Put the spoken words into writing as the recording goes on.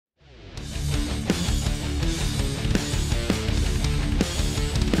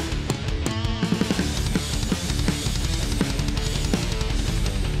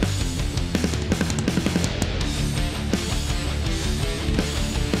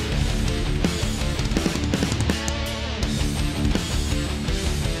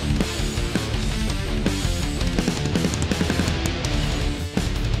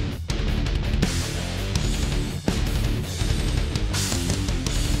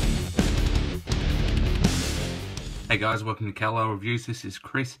Hey guys, welcome to Calo Reviews. This is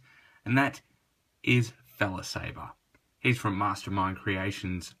Chris, and that is Felisaber. He's from Mastermind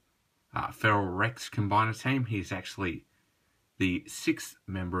Creations' Feral Rex combiner team. He's actually the 6th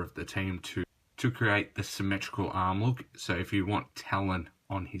member of the team to create the symmetrical arm look. So if you want Talon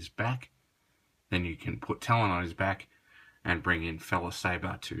on his back, then you can put Talon on his back and bring in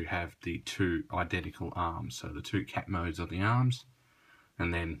Felisaber to have the 2 identical arms. So the 2 cat modes on the arms,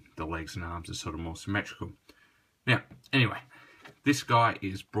 and then the legs and arms are sort of more symmetrical. Now, anyway, this guy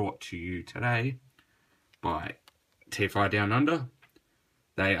is brought to you today by TFI Down Under.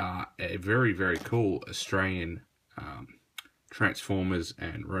 They are a very, very cool Australian transformers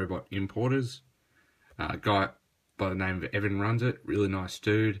and robot importers. A guy by the name of Evan runs it. Really nice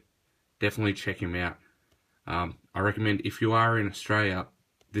dude. Definitely check him out. I recommend, if you are in Australia,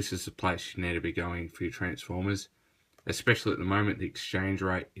 this is the place you need to be going for your transformers. Especially at the moment, the exchange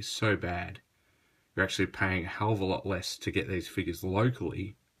rate is so bad. You're actually paying a hell of a lot less to get these figures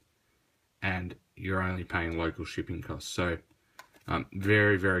locally, and you're only paying local shipping costs. So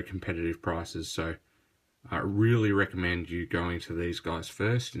very, very competitive prices. So I really recommend you going to these guys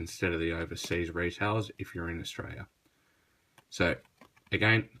first instead of the overseas retailers if you're in Australia. So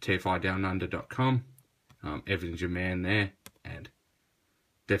again, tfidownunder.com. Evan's your man there, and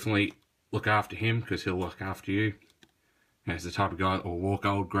definitely look after him because he'll look after you. He's the type of guy that will walk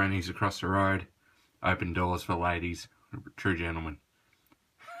old grannies across the road, open doors for ladies, true gentleman.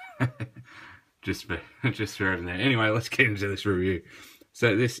 just throw it in there. Anyway, let's get into this review.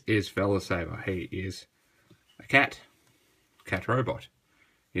 So this is Felisaber. He is a cat robot.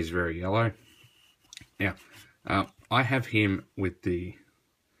 He's very yellow. Now, I have him with the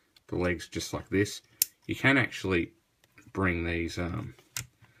legs just like this. You can actually bring these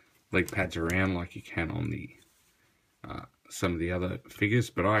leg pads around like you can on the some of the other figures,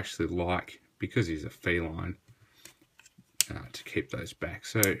 but I actually like, because he's a feline, to keep those back.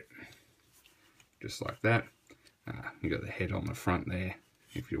 So just like that. You got the head on the front there.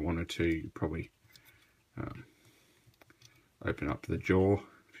 If you wanted to, you could probably open up the jaw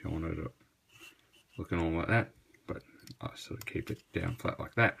if you wanted to look and all like that, but I sort of keep it down flat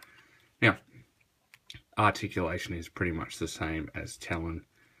like that. Now, articulation is pretty much the same as Talon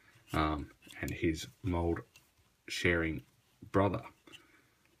and his mold sharing brother.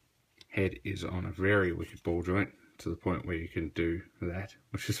 Head is on a very wicked ball joint to the point where you can do that,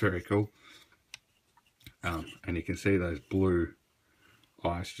 which is very cool. And you can see those blue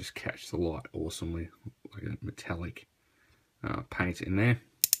eyes just catch the light awesomely, like a metallic paint in there.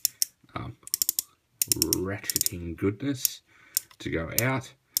 Ratcheting goodness to go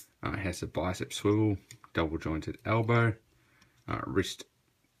out. It has a bicep swivel, double jointed elbow, wrist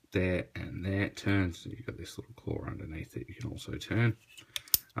there and there turns. So you've got this little claw underneath that you can also turn.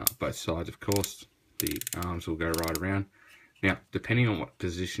 Both sides, of course, the arms will go right around. Now, depending on what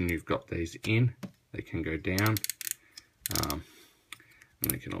position you've got these in, they can go down, and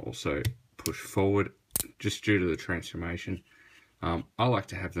they can also push forward, just due to the transformation. I like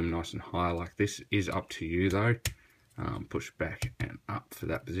to have them nice and high like this. Is up to you though. Push back and up for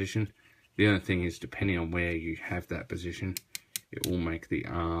that position. The other thing is, depending on where you have that position, it will make the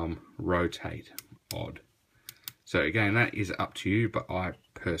arm rotate odd. So again, that is up to you, but I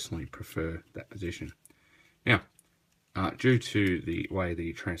personally prefer that position. Now, due to the way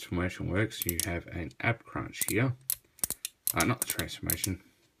the transformation works, you have an ab crunch here. Not the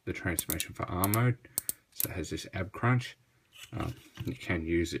transformation for arm mode. So it has this ab crunch. You can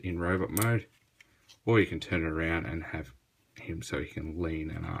use it in robot mode, or you can turn it around and have him so he can lean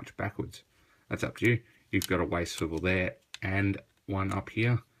and arch backwards. That's up to you. You've got a waist swivel there and one up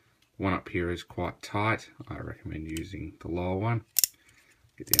here. One up here is quite tight. I recommend using the lower one.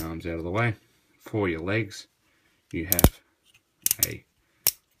 Get the arms out of the way. For your legs, you have a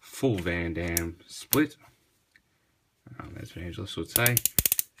full Van Damme split, as Vangelis would say.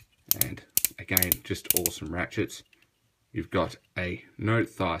 And again, just awesome ratchets. You've got a no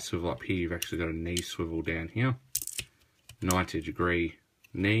thigh swivel up here. You've actually got a knee swivel down here. 90-degree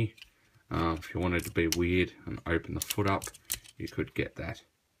knee. If you wanted to be weird and open the foot up, you could get that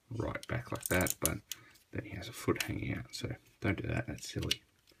right back like that, but then he has a foot hanging out, so don't do that, that's silly.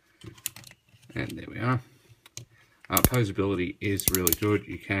 And there we are. Posability is really good.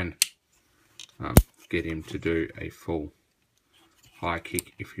 You can get him to do a full high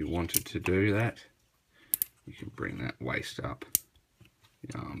kick if you wanted to do that. You can bring that waist up,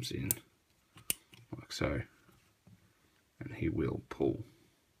 the arms in, like so, and he will pull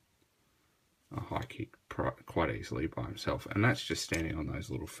a high kick quite easily by himself. And that's just standing on those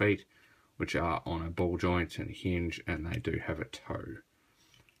little feet, which are on a ball joint and a hinge, and they do have a toe.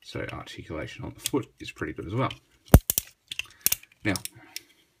 So articulation on the foot is pretty good as well. Now,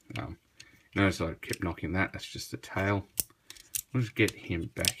 notice I kept knocking that. That's just the tail. We'll just get him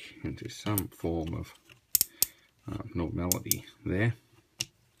back into some form of normality there.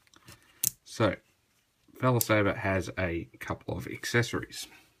 So, Felisaber has a couple of accessories.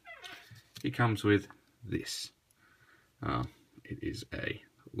 It comes with this. It is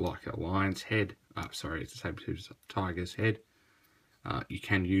like a lion's head. Sorry, it's a saber-toothed tiger's head. You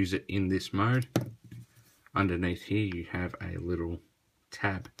can use it in this mode. Underneath here you have a little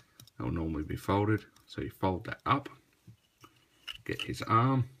tab that will normally be folded. So you fold that up, get his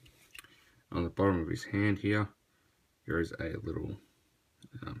arm. On the bottom of his hand here, there is a little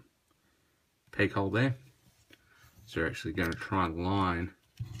peg hole there. So you're actually going to try and line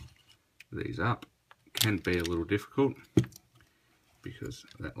these up. It can be a little difficult because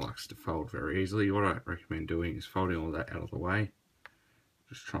that likes to fold very easily. What I recommend doing is folding all that out of the way.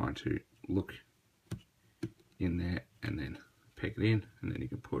 Just trying to look in there and then peg it in, and then you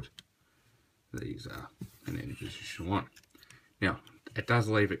can put these in any position you want. Now, it does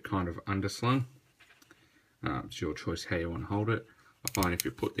leave it kind of underslung. It's your choice how you want to hold it. I find if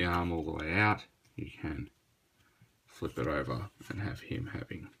you put the arm all the way out, you can flip it over and have him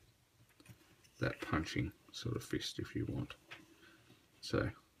having that punching sort of fist if you want. So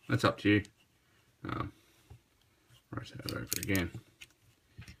that's up to you. Rotate it over again.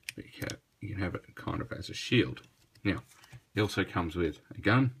 But you can have it kind of as a shield. Now, it also comes with a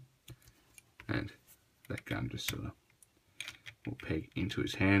gun, and that gun just sort of will peg into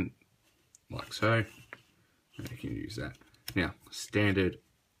his hand like so, and you can use that. Now, standard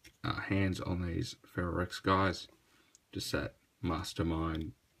hands on these Fero-Rex guys, just that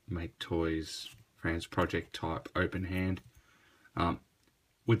Mastermind, Make Toys, Franz Project type open hand.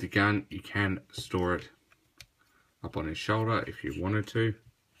 With the gun, you can store it up on his shoulder if you wanted to.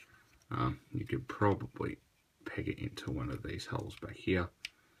 You could probably peg it into one of these holes back here.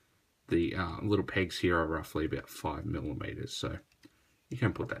 The little pegs here are roughly about 5mm, so you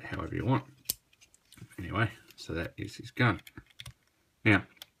can put that however you want. Anyway, so that is his gun. Now,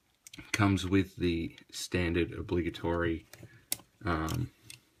 it comes with the standard obligatory,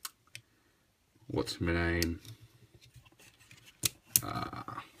 what's my name?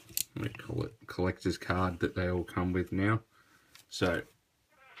 What do you call it? Collector's card that they all come with now. So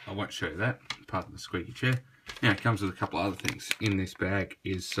I won't show you that, apart from the squeaky chair. Now, it comes with a couple of other things. In this bag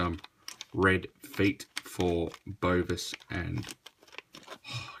is some red feet for Bovis and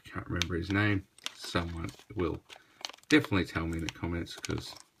I can't remember his name. Someone will definitely tell me in the comments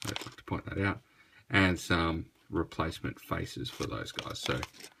because I'd like to point that out. And some replacement faces for those guys. So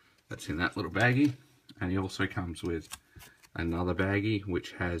that's in that little baggie. And he also comes with another baggie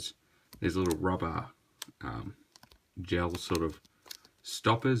which has these little rubber gel sort of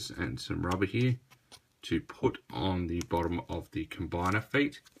stoppers and some rubber here to put on the bottom of the combiner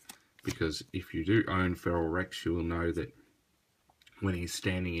feet, because if you do own Fero-Rex, you will know that when he's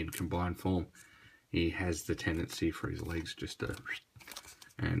standing in combined form, he has the tendency for his legs just to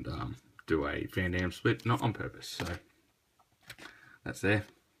and do a Van Damme split, not on purpose. So that's there.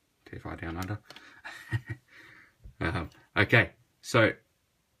 TFI down under. Okay, so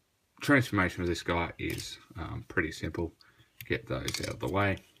transformation of this guy is pretty simple. Get those out of the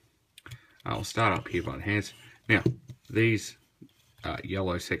way. I'll start up here by the hands. Now, these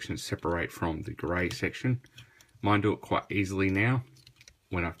yellow sections separate from the grey section. Mine do it quite easily now.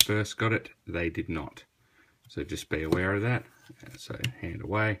 When I first got it, they did not. So just be aware of that. So hand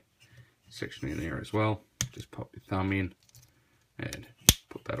away, section in there as well. Just pop your thumb in and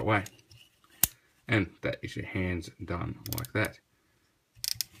put that away. And that is your hands done like that.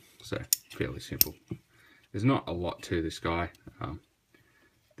 So fairly simple. There's not a lot to this guy.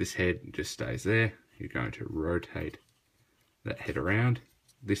 This head just stays there. You're going to rotate that head around.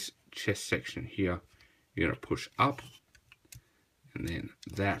 This chest section here, you're going to push up, and then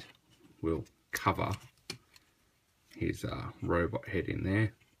that will cover his robot head in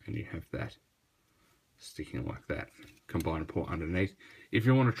there, and you have that sticking like that. Combiner port underneath. If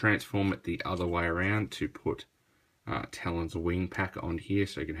you want to transform it the other way around to put Talon's wing pack on here,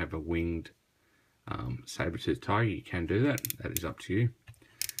 so you can have a winged saber-toothed tiger, you can do that. That is up to you.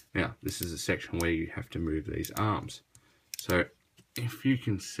 Now, this is a section where you have to move these arms. So, if you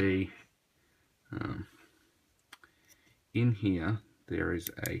can see in here, there is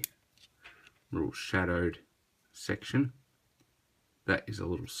a little shadowed section. That is a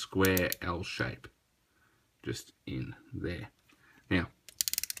little square L shape just in there. Now,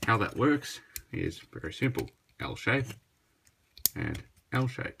 how that works is very simple. L shape and L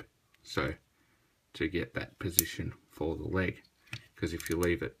shape. So, to get that position for the leg. Because if you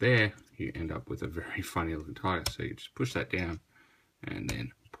leave it there, you end up with a very funny looking tiger. So you just push that down and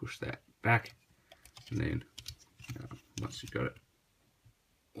then push that back, and then once you've got it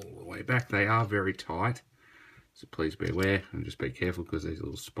all the way back, they are very tight, so please be aware and just be careful, because these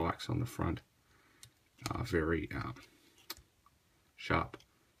little spikes on the front are very sharp.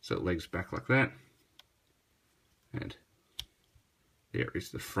 So it legs back like that, and there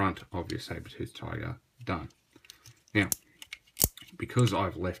is the front of your saber-toothed tiger done. Now, because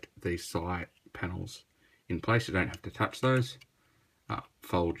I've left these side panels in place, you don't have to touch those.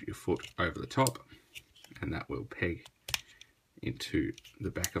 Fold your foot over the top, and that will peg into the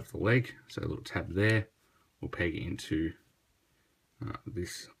back of the leg. So a little tab there will peg into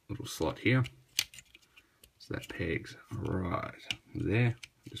this little slot here. So that pegs right there.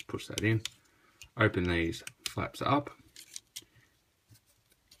 Just push that in. Open these flaps up.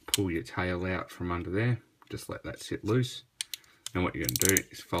 Pull your tail out from under there. Just let that sit loose. And what you're going to do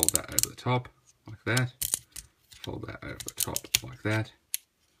is fold that over the top like that. Fold that over the top like that.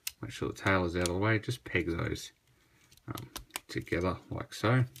 Make sure the tail is out of the way. Just peg those together like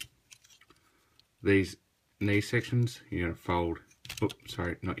so. These knee sections you're going to fold. Oops,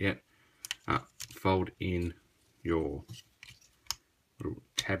 sorry, not yet. Fold in your little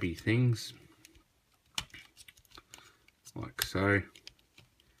tabby things like so.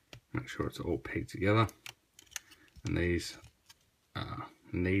 Make sure it's all pegged together. And these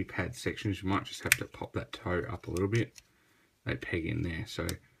knee pad sections, you might just have to pop that toe up a little bit. They peg in there. So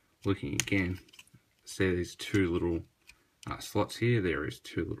looking again, see these two little slots here. There is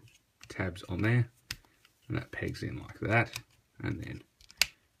two little tabs on there, and that pegs in like that. And then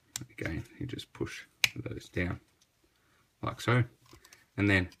again, you just push those down like so. And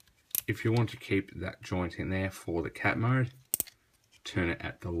then if you want to keep that joint in there for the cat mode, turn it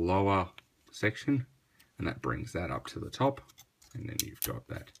at the lower section, and that brings that up to the top, and then you've got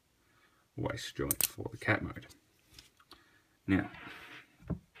that waist joint for the cat mode. Now,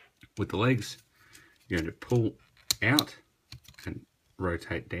 with the legs, you're going to pull out and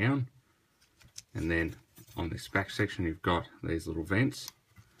rotate down, and then on this back section you've got these little vents,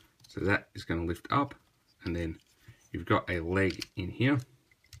 so that is going to lift up, and then you've got a leg in here.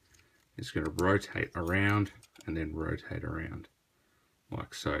 It's going to rotate around and then rotate around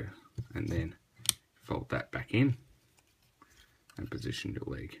like so, and then fold that back in and position your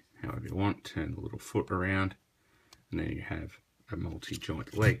leg however you want. Turn the little foot around, and then you have a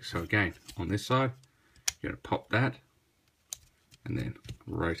multi-joint leg. So again, on this side, you're going to pop that and then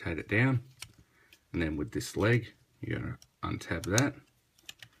rotate it down, and then with this leg, you're going to untab that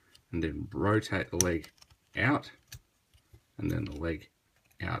and then rotate the leg out, and then the leg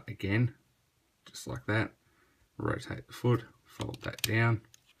out again, just like that. Rotate the foot, fold that down,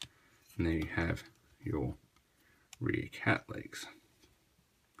 and then you have your rear cat legs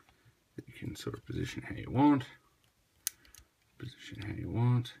that you can sort of position how you want.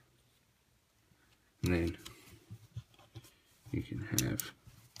 And then you can have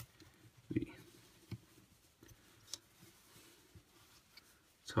the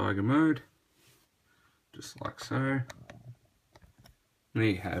tiger mode, just like so. And then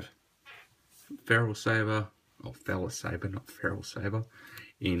you have Felisaber, or Felisaber, not Felisaber,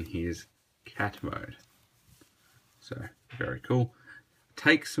 in his cat mode. So, very cool.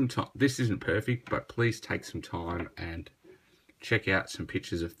 Take some time. This isn't perfect, but please take some time and check out some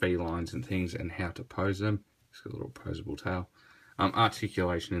pictures of felines and things and how to pose them. It's got a little posable tail.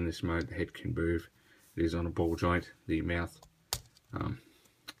 Articulation in this mode, the head can move. It is on a ball joint. The mouth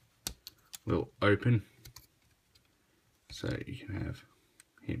will open, so you can have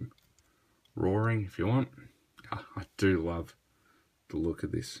him roaring if you want. I do love the look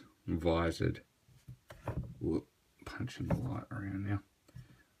of this visored, punching the light around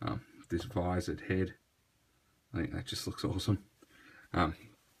now, this visored head. I think that just looks awesome.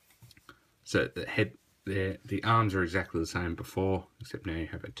 So the head there, the arms are exactly the same before, except now you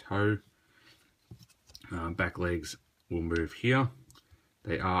have a toe. Back legs will move here.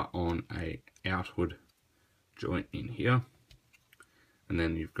 They are on a outward joint in here, and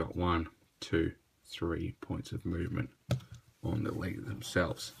then you've got 1, 2, 3 points of movement on the legs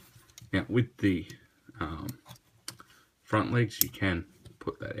themselves. Now with the front legs, you can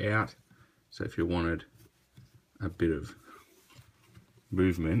put that out, so if you wanted a bit of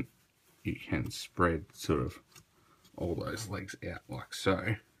movement, you can spread sort of all those legs out like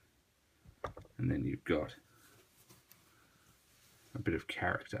so, and then you've got a bit of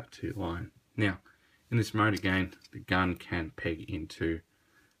character to line. Now in this mode again, the gun can peg into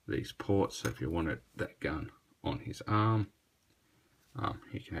these ports, so if you wanted that gun on his arm,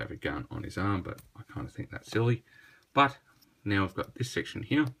 he can have a gun on his arm, but I kind of think that's silly. But now I've got this section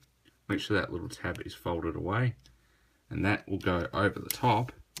here. Make sure that little tab is folded away, and that will go over the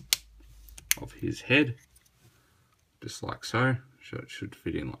top of his head, just like so. So it should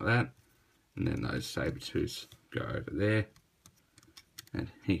fit in like that, and then those saber tooths go over there, and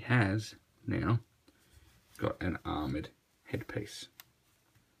he has now got an armoured headpiece,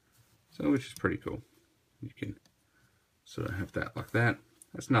 so which is pretty cool. You can sort of have that like that.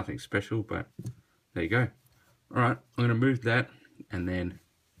 That's nothing special, but there you go. Alright, I'm going to move that, and then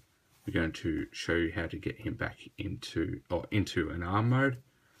we're going to show you how to get him back into an arm mode,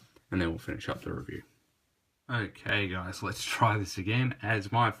 and then we'll finish up the review. Okay guys, let's try this again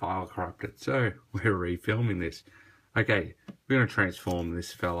as my file corrupted. So we're refilming this. Okay, we're going to transform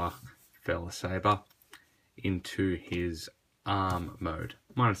this Felisaber into his arm mode,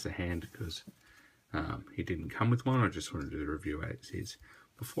 minus the hand because he didn't come with one. I just wanted to do the review as is.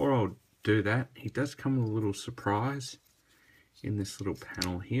 Before I'll do that, he does come with a little surprise in this little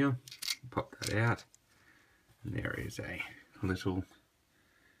panel here. Pop that out, and there is a little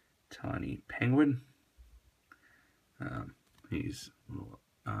tiny penguin. His little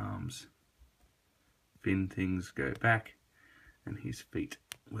arms, fin things go back, and his feet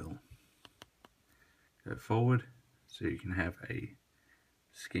will go forward, so you can have a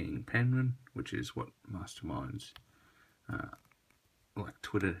skiing penguin, which is what Mastermind's like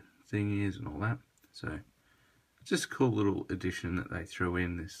Twitter thing is and all that. So it's just a cool little addition that they threw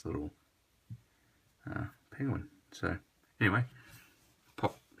in, this little penguin. So anyway,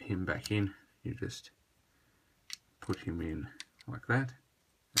 pop him back in. You just put him in like that,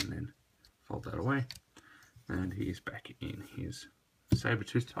 and then fold that away, and he's back in his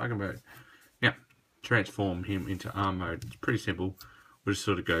saber-tooth tiger mode. Now, transform him into arm mode. It's pretty simple. We'll just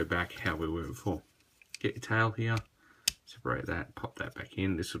sort of go back how we were before. Get your tail here, separate that, pop that back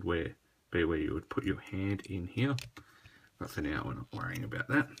in. This would be where you would put your hand in here, but for now we're not worrying about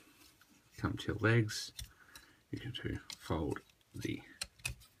that. Come to your legs. You can fold the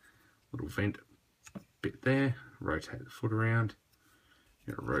little vent bit there, rotate the foot around.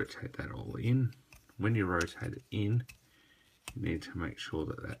 You're going to rotate that all in. When you rotate it in, you need to make sure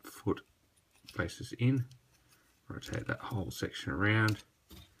that that foot faces in. Rotate that whole section around,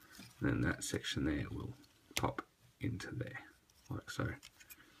 and then that section there will pop into there, like so.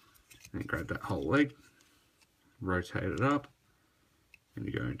 And grab that whole leg, rotate it up, and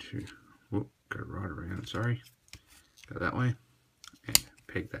you're going to go right around, go that way, and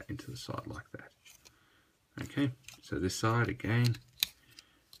peg that into the side like that. Okay, so this side again,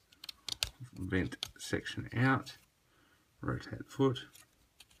 vent section out, rotate the foot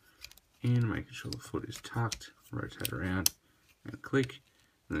in, making sure the foot is tucked, rotate around and click,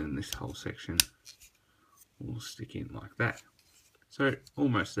 and then this whole section will stick in like that. So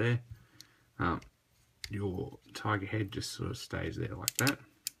almost there. Your tiger head just sort of stays there like that.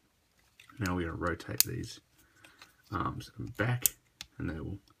 Now we're going to rotate these arms back, and they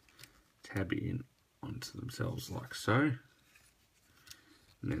will tab in onto themselves like so.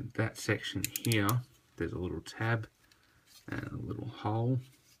 And then that section here, there's a little tab and a little hole,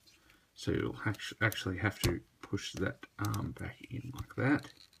 so you'll actually have to push that arm back in like that,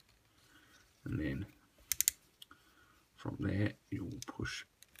 and then from there you'll push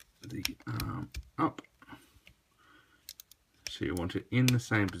the arm up, so you want it in the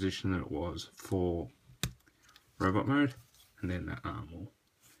same position that it was for robot mode, and then that arm will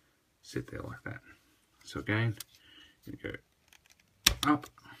sit there like that. So again, you go up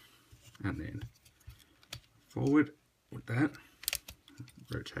and then forward with that,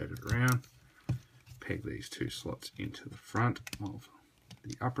 rotate it around, peg these two slots into the front of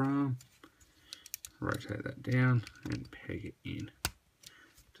the upper arm, rotate that down and peg it in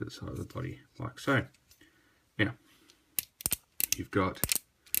to the side of the body like so. Now you've got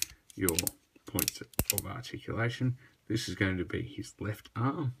your points of articulation. This is going to be his left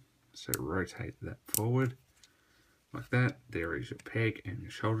arm, so rotate that forward like that. There is your peg and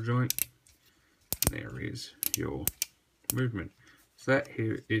your shoulder joint, and there is your movement. So that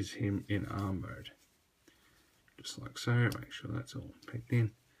here is him in arm mode, just like so. Make sure that's all pegged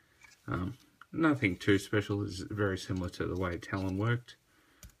in. Nothing too special. It's very similar to the way Talon worked.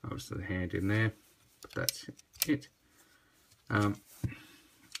 Obviously the hand in there, but that's it. I'll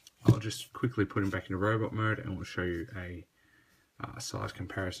just quickly put him back into robot mode, and we'll show you a size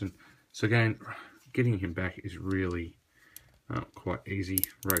comparison. So again, getting him back is really quite easy.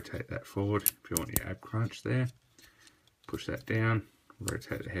 Rotate that forward if you want your ab crunch there. Push that down,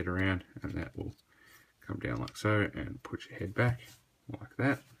 rotate the head around, and that will come down like so, and put your head back like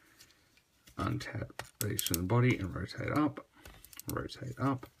that. Untab these from the body and rotate up,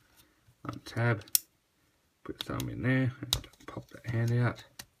 untab, put the thumb in there, and pop that hand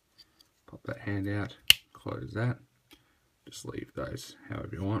out, close that, just leave those however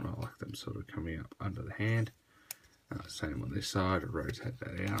you want. I like them sort of coming up under the hand. Same on this side, rotate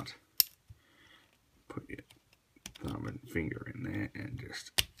that out. Put your thumb and finger in there and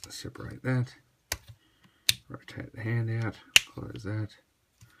just separate that. Rotate the hand out, close that.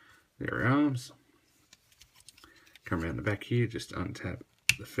 There are arms. Come around the back here, just untap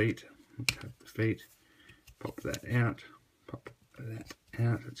the feet, untap the feet, pop that out, pop that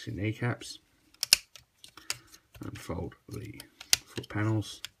out, that's your kneecaps. Unfold the foot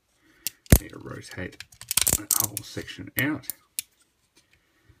panels. Need to rotate that whole section out.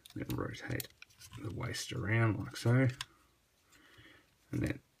 Then rotate the waist around like so. And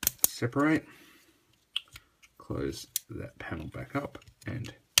then separate. Close that panel back up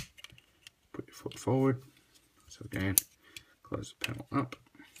and put your foot forward. So again, close the panel up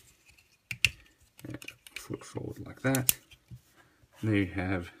and foot forward like that. And there you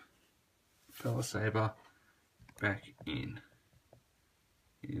have Felisaber back in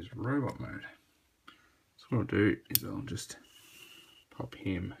his robot mode. So what I'll do is I'll just pop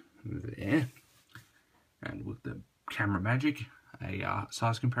him there, and with the camera magic, a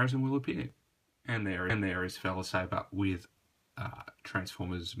size comparison will appear. And there is Felisaber with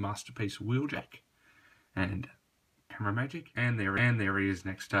Transformers Masterpiece Wheeljack and camera magic. And there he is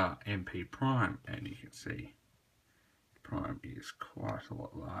next to MP Prime, and you can see Prime is quite a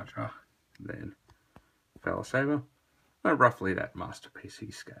lot larger than Felisaber, roughly that Masterpiece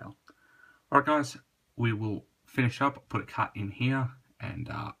scale. Alright guys, we will finish up, put a cut in here, and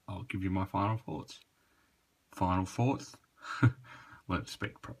I'll give you my final thoughts. Final thoughts? Let's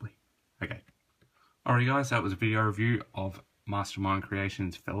speak properly. Okay. Alright guys, that was a video review of Mastermind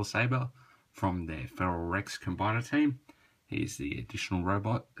Creations Felisaber from their Feral Rex Combiner team. Here's the additional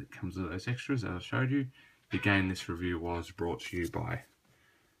robot that comes with those extras that I showed you. Again, this review was brought to you by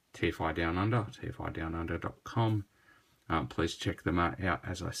TFI Down Under, tfidownunder.com. Please check them out.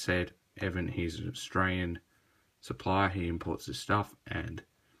 As I said, Evan, he's an Australian supplier. He imports his stuff and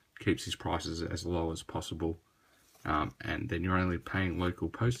keeps his prices as low as possible. And then you're only paying local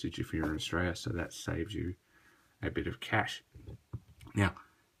postage if you're in Australia, so that saves you a bit of cash. Now,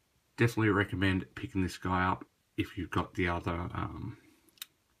 definitely recommend picking this guy up if you've got the other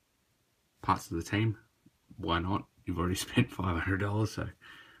parts of the team. Why not? You've already spent $500, so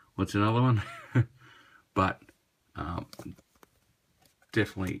what's another one? But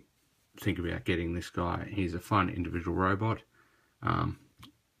definitely think about getting this guy. He's a fun individual robot.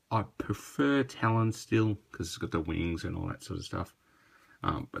 I prefer Talon still because it's got the wings and all that sort of stuff.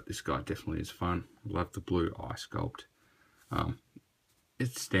 But this guy definitely is fun. Love the blue eye sculpt.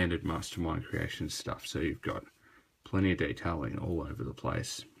 It's standard Mastermind Creation stuff, so you've got plenty of detailing all over the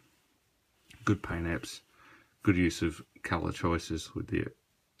place. Good paint apps. Good use of colour choices with the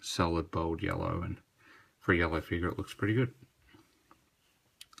solid bold yellow, and for a yellow figure it looks pretty good.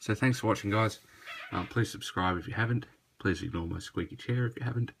 So thanks for watching guys. Please subscribe if you haven't. Please ignore my squeaky chair if you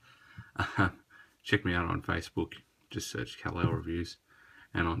haven't. Check me out on Facebook, just search Kal-El Reviews,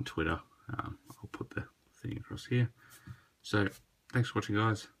 and on Twitter. I'll put the thing across here. So thanks for watching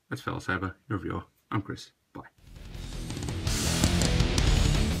guys. That's Felisaber, your reviewer. I'm Chris.